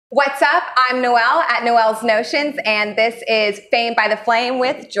What's up? I'm Noelle at Noelle's Notions, and this is Fame by the Flame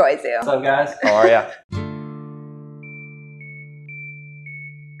with Joyzu. What's up, guys? How are ya?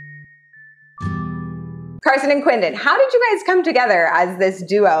 Carson and Quindon, how did you guys come together as this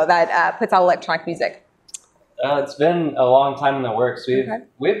duo that puts out electronic music? It's been a long time in the works.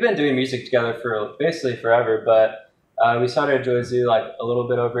 We've been doing music together for basically forever, but we started Joyzu like a little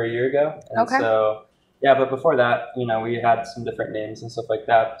bit over a year ago. And so, yeah, but before that, you know, we had some different names and stuff like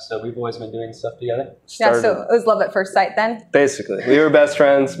that. So we've always been doing stuff together. Yeah, so it was love at first sight then? Basically. We were best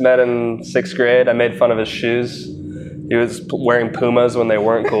friends, met in 6th grade. I made fun of his shoes. He was wearing Pumas when they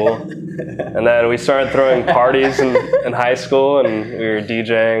weren't cool. And then we started throwing parties in high school, and we were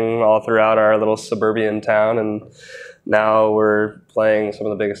DJing all throughout our little suburban town. And now we're playing some of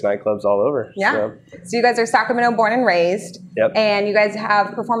the biggest nightclubs all over. Yeah. So you guys are Sacramento born and raised. Yep. And you guys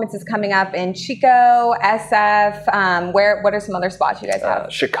have performances coming up in Chico, SF. What are some other spots you guys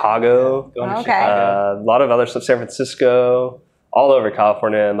have? Chicago. Going to Chicago. A lot of other stuff. San Francisco. All over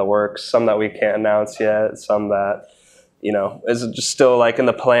California in the works. Some that we can't announce yet. Some that, you know, is just still like in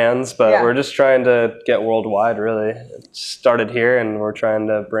the plans, but we're just trying to get worldwide, really. It started here, and we're trying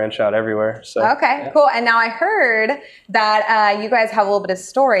to branch out everywhere. So Cool. And now I heard that you guys have a little bit of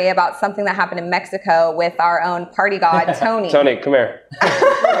story about something that happened in Mexico with our own party god, Tony. Tony, come here. Come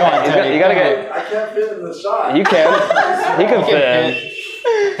on, Tony. You gotta get. I can't fit in the shot. You can. He can fit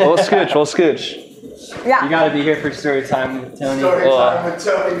in. We'll scooch. Yeah. You got to be here for story time with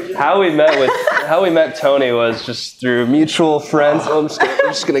Tony. How we met Tony was just through mutual friends. I'm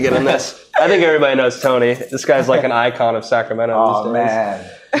just gonna get in this. I think everybody knows Tony. This guy's like an icon of Sacramento these days. Man.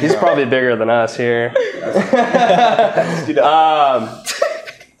 He's probably bigger than us here.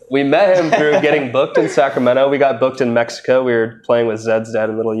 We met him through getting booked in Sacramento. We got booked in Mexico. We were playing with Zed's dad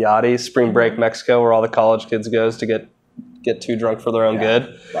in Little Yachty, Spring Break, Mexico, where all the college kids goes to get too drunk for their own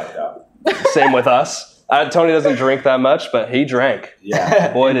good. Same with us. Tony doesn't drink that much, but he drank.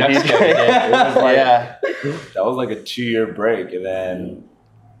 Yeah. Boy, did he drink. It was like, that was like a 2-year break. And then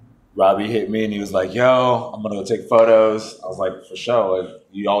Robbie hit me and he was like, yo, I'm going to go take photos. I was like, for sure. Like,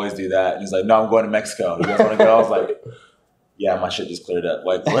 you always do that. And he's like, no, I'm going to Mexico. You guys want to go? I was like, yeah, my shit just cleared up.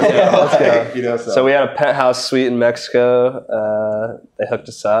 Like, let's go. You know, so we had a penthouse suite in Mexico. They hooked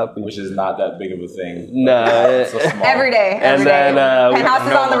us up. Which is not that big of a thing. No. So small. Every day. Penthouse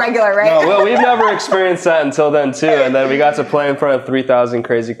is on the regular, right? No, well, we've never experienced that until then, too. And then we got to play in front of 3,000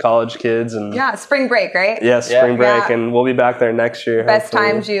 crazy college kids. And yeah, spring break, right? Yeah, spring break. Yeah. And we'll be back there next year. Best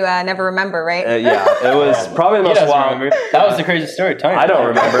times you never remember, right? Yeah, it was probably the most wild. That was the craziest story. Tony, I don't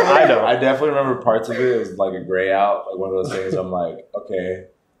remember. I definitely remember parts of it. It was like a gray out, like one of those things. I'm like, okay.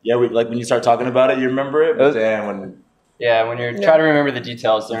 Yeah, like when you start talking about it, you remember it. But then when you're trying to remember the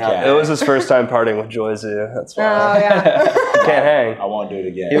details, they're not. It was his first time partying with Joyzu. That's why. Oh, yeah. You can't hang. I won't do it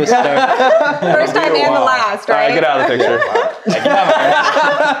again. He was first time and the last, right? All right, get out of the picture.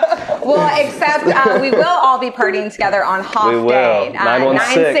 Well, except we will all be partying together on Hoff Day.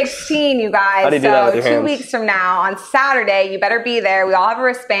 9/16, you guys. How do you do that with your hands? 2 weeks from now on Saturday, you better be there. We all have a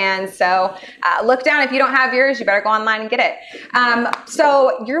wristband, so look down. If you don't have yours, you better go online and get it.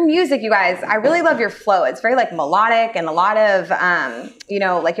 So your music, you guys, I really love your flow. It's very like melodic and a lot of, you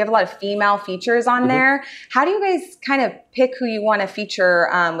know, like you have a lot of female features on there. How do you guys kind of pick who you want to feature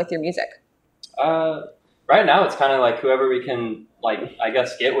with your music? Right now, it's kind of like whoever we can, like, I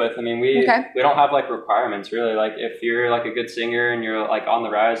guess, get with. I mean, we don't have like requirements really. Like, if you're like a good singer and you're like on the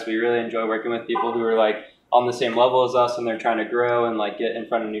rise, we really enjoy working with people who are like on the same level as us and they're trying to grow and like get in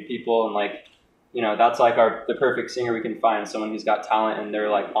front of new people. And like, you know, that's like the perfect singer we can find, someone who's got talent and they're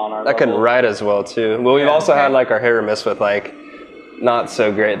like on our level. That can write as well too. Well, we've also had like our hit or miss with like not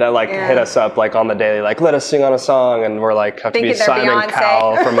so great that like hit us up like on the daily, like let us sing on a song, and we're like have to be Simon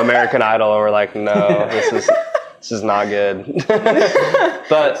Cowell from American Idol, and we're like, no, this is not good.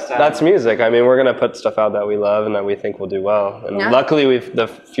 But that's music. I mean, we're gonna put stuff out that we love and that we think will do well. And luckily, the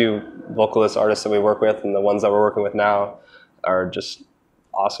few vocalist artists that we work with and the ones that we're working with now are just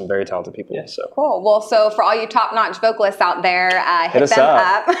awesome, very talented people. Yeah. So cool. Well, so for all you top-notch vocalists out there, hit them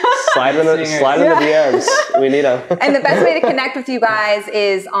up. Slide in the DMs. We need them. And the best way to connect with you guys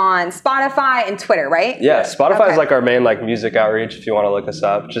is on Spotify and Twitter, right? Yeah, Spotify is like our main like music outreach. If you want to look us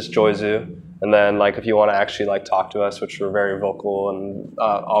up, just Joyzu. And then like if you want to actually like talk to us, which we're very vocal and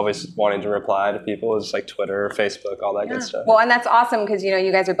always wanting to reply to people, is like Twitter, Facebook, all that good stuff. Well, and that's awesome because, you know,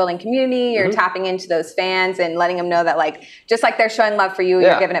 you guys are building community, you're tapping into those fans and letting them know that like, just like they're showing love for you,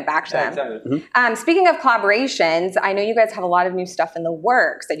 you're giving it back to them. Exactly. Speaking of collaborations, I know you guys have a lot of new stuff in the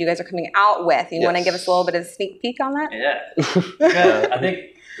works that you guys are coming out with. You want to give us a little bit of a sneak peek on that? Yeah. I think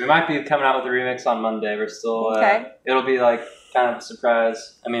we might be coming out with a remix on Monday. We're still, it'll be like kind of a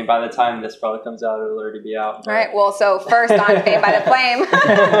surprise. I mean, by the time this probably comes out, it'll already be out. All right. Well, so first on Fame by the Flame.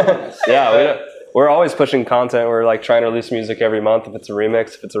 Yeah, we're always pushing content. We're like trying to release music every month. If it's a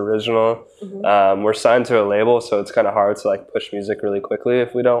remix, if it's original, we're signed to a label, so it's kind of hard to like push music really quickly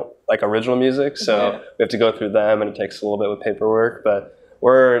if we don't like original music. So we have to go through them, and it takes a little bit with paperwork, but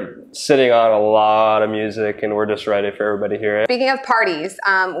we're sitting on a lot of music, and we're just ready for everybody to hear it. Speaking of parties,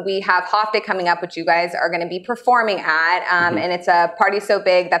 we have Hoff Day coming up, which you guys are going to be performing at, and it's a party so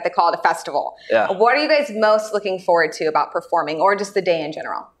big that they call it a festival. Yeah. What are you guys most looking forward to about performing, or just the day in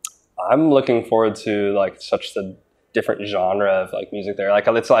general? I'm looking forward to like such the different genre of like music there. Like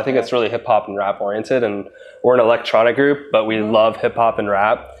I think it's really hip hop and rap oriented, and we're an electronic group, but we love hip hop and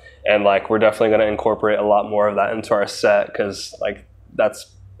rap, and like we're definitely going to incorporate a lot more of that into our set because like that's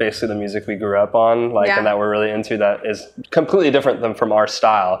basically the music we grew up on, like, and that we're really into. That is completely different than from our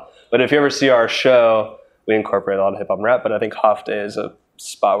style. But if you ever see our show, we incorporate a lot of hip hop and rap. But I think Hoff Day is a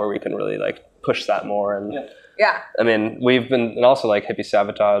spot where we can really like push that more. And I mean, we've been, and also like Hippie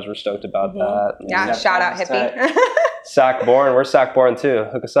Sabotage. We're stoked about that. Yeah, shout out Hippie. Sackborn, we're Sackborn too.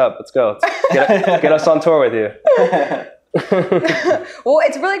 Hook us up. Let's go. Get us on tour with you. Well,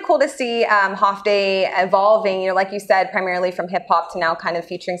 it's really cool to see Hoff Day evolving, you know, like you said, primarily from hip hop to now kind of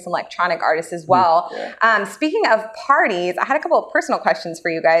featuring some electronic artists as well. Speaking of parties, I had a couple of personal questions for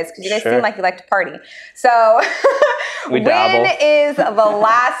you guys because you guys seem like you like to party. So when is the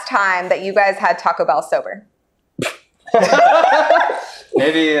last time that you guys had Taco Bell sober?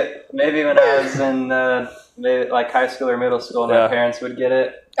 maybe when I was in like high school or middle school, and my parents would get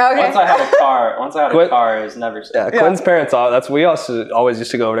it. Okay. Once I had a car, it was never sober. Yeah, Quentin's parents, we also always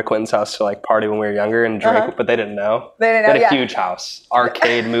used to go over to Quentin's house to like party when we were younger and drink, but they didn't know. They had a huge house,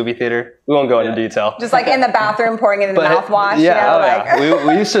 arcade, movie theater. We won't go into detail. Just like in the bathroom, pouring it in the mouthwash.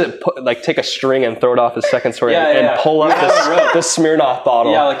 We used to like take a string and throw it off the second story and pull up the Smirnoff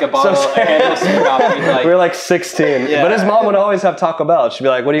bottle. Yeah, like a bottle, a handle of Smirnoff. We were like 16, but his mom would always have Taco Bell. She'd be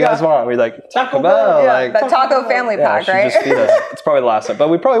like, "What do you guys want?" We'd like Taco Bell, like the Taco family pack, right? Just feed us. It's probably the last time, but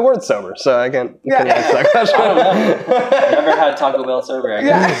we probably weren't sober, so I can't answer that question. I don't know. Never had Taco Bell sober, I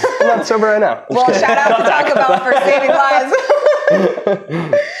guess. I'm not sober right now. Well, shout out to Taco Bell for saving lives.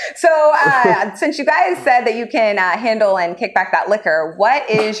 So, since you guys said that you can handle and kick back that liquor, what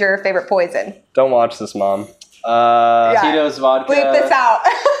is your favorite poison? Don't watch this, Mom. Tito's vodka. Bleep this out.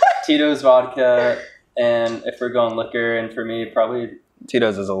 Tito's vodka, and if we're going liquor, and for me, probably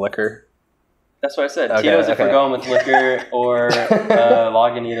Tito's is a liquor. That's what I said. Okay, Tito's if we're going with liquor, or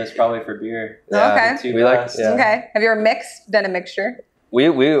Lagunitas probably for beer. Yeah, okay. Okay. Have you ever done a mixture? We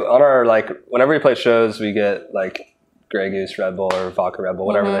on our like whenever we play shows, we get like Grey Goose Red Bull or vodka Red Bull,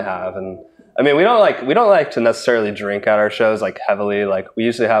 whatever they have, and I mean we don't like to necessarily drink at our shows like heavily. Like we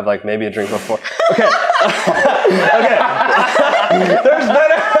usually have like maybe a drink before. Okay.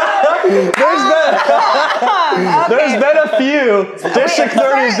 There's been a few. District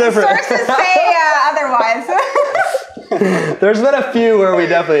 30 is different. Sources say otherwise. There's been a few where we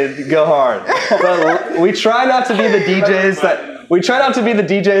definitely go hard, but we try not to be the DJs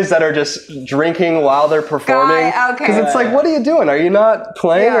that are just drinking while they're performing. Because it's like, what are you doing? Are you not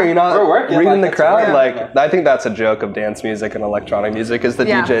playing? Are you not reading the crowd? Like, I think that's a joke of dance music and electronic music is the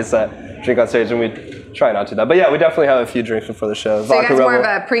DJs that drink on stage, and we try not to do that. But yeah, we definitely have a few drinks before the show. So you guys more of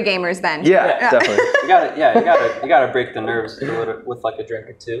a pre-gamers then? Yeah, definitely. You gotta break the nerves with like a drink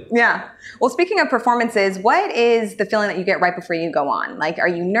or two. Yeah. Well, speaking of performances, what is the feeling that you get right before you go on? Like, are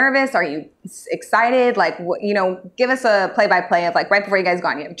you nervous? Are you excited? Like, give us a play-by-play of like right before you guys go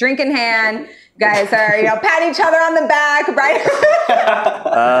on. You have drink in hand. You guys are, pat each other on the back, right?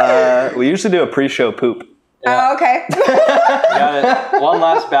 We usually do a pre-show poop. Yeah. Oh, okay. Got it. One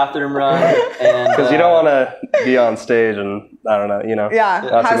last bathroom run, and because you don't want to be on stage and I don't know,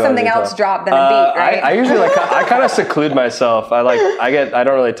 Yeah, have something else drop than a beat, right? I usually I kind of seclude myself. I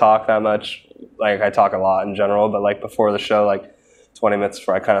don't really talk that much. Like I talk a lot in general, but like before the show, like 20 minutes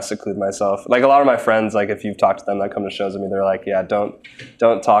before, I kind of seclude myself. Like a lot of my friends, like if you've talked to them that come to shows with me, they're like, yeah, don't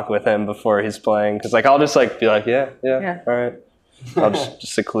talk with him before he's playing, because like I'll just like be like, yeah, all right. I'll just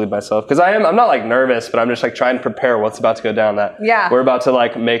seclude myself because I'm not like nervous, but I'm just like trying to prepare what's about to go down. We're about to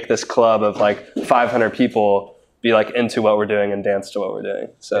like make this club of like 500 people be like into what we're doing and dance to what we're doing.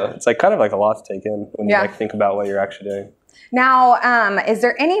 So it's like kind of like a lot to take in when you like think about what you're actually doing. Now, is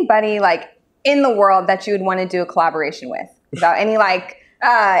there anybody like in the world that you would want to do a collaboration with without any like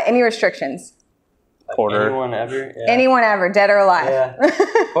any restrictions? Porter. Anyone ever? Yeah. Anyone ever, dead or alive? Yeah.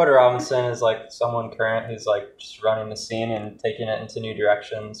 Porter Robinson is like someone current who's like just running the scene and taking it into new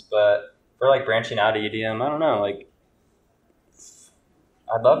directions. But for like branching out of EDM, I don't know. Like,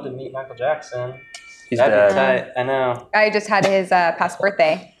 I'd love to meet Michael Jackson. He's That'd dead. be tight. I know. I just had his past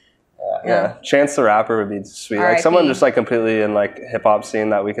birthday. Yeah. Chance the Rapper would be sweet. Like someone just like completely in like hip hop scene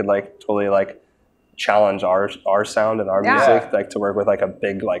that we could like totally like challenge our sound and our music, like to work with like a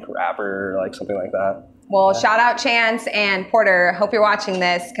big like rapper or like something like that. Well, shout out Chance and Porter. Hope you're watching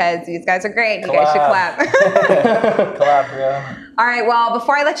this because these guys are great. You guys should clap. Collab, bro. All right. Well,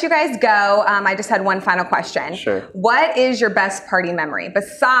 before I let you guys go, I just had one final question. Sure. What is your best party memory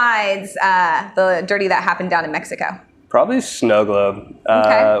besides the dirty that happened down in Mexico? Probably Snow Globe.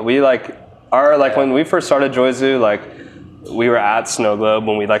 We when we first started Joyzu, like we were at Snow Globe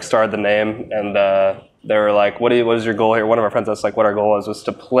when we like started the name, and they were like, what is your goal here? One of our friends asked like what our goal was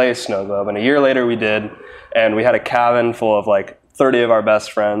to play Snow Globe. And a year later we did, and we had a cabin full of like 30 of our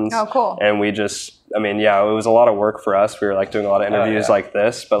best friends. Oh, cool. And we just, it was a lot of work for us. We were like doing a lot of interviews like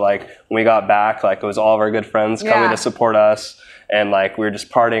this, but like when we got back, like it was all of our good friends coming to support us. And like we were just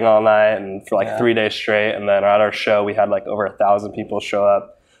partying all night and for like 3 days straight. And then at our show, we had like over 1,000 people show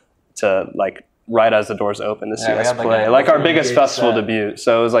up to like right as the doors opened to see us play. Like our biggest festival debut.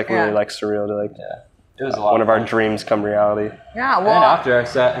 So it was like really like surreal to like it was a lot one of our dreams come reality. Yeah, well. And after our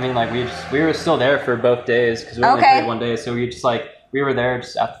set, we were still there for both days because we only played one day. So we just like, we were there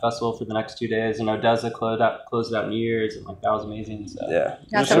just at the festival for the next 2 days. You know, Deza closed out New Year's, and like that was amazing. So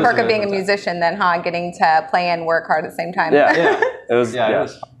That's the perk of being a musician, then, huh? Getting to play and work hard at the same time. It was.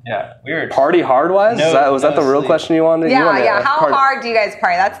 We were party hard wise. Was that the real question you wanted? How hard do you guys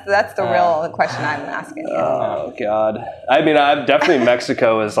party? That's the real question I'm asking you. Oh God. I've definitely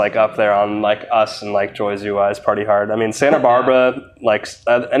Mexico is like up there on like us and like Joyzu wise party hard. I mean Santa Barbara, like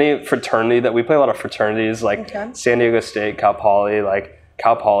any fraternity that we play a lot of fraternities like San Diego State, Cal Poly. Like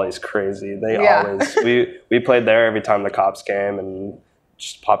Cal Poly's crazy. They always we played there every time the cops came and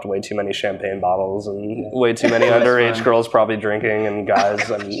just popped way too many champagne bottles and way too many underage girls probably drinking and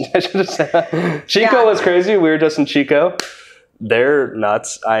guys. I mean, I should just say that. Chico was crazy. We were just in Chico. They're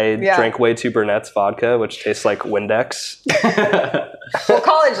nuts. I drank way too Burnett's vodka, which tastes like Windex. Well,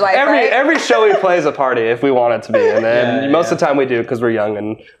 college life, every show we play is a party if we want it to be. And then most of the time we do because we're young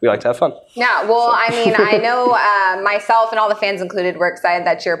and we like to have fun. Yeah, well, I know myself and all the fans included, we're excited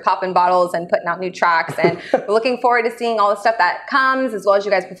that you're popping bottles and putting out new tracks. And we're looking forward to seeing all the stuff that comes, as well as you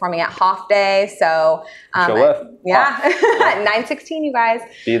guys performing at Hoff Day. So, show up. Yeah, 9/16, you guys.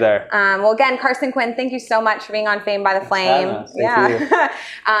 Be there. Well, again, Carson Quinn, thank you so much for being on Fame by the Flame.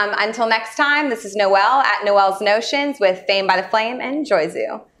 Until next time, this is Noelle at Noelle's Notions with Fame by the Flame and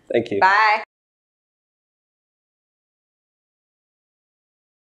Joyzu. Thank you. Bye.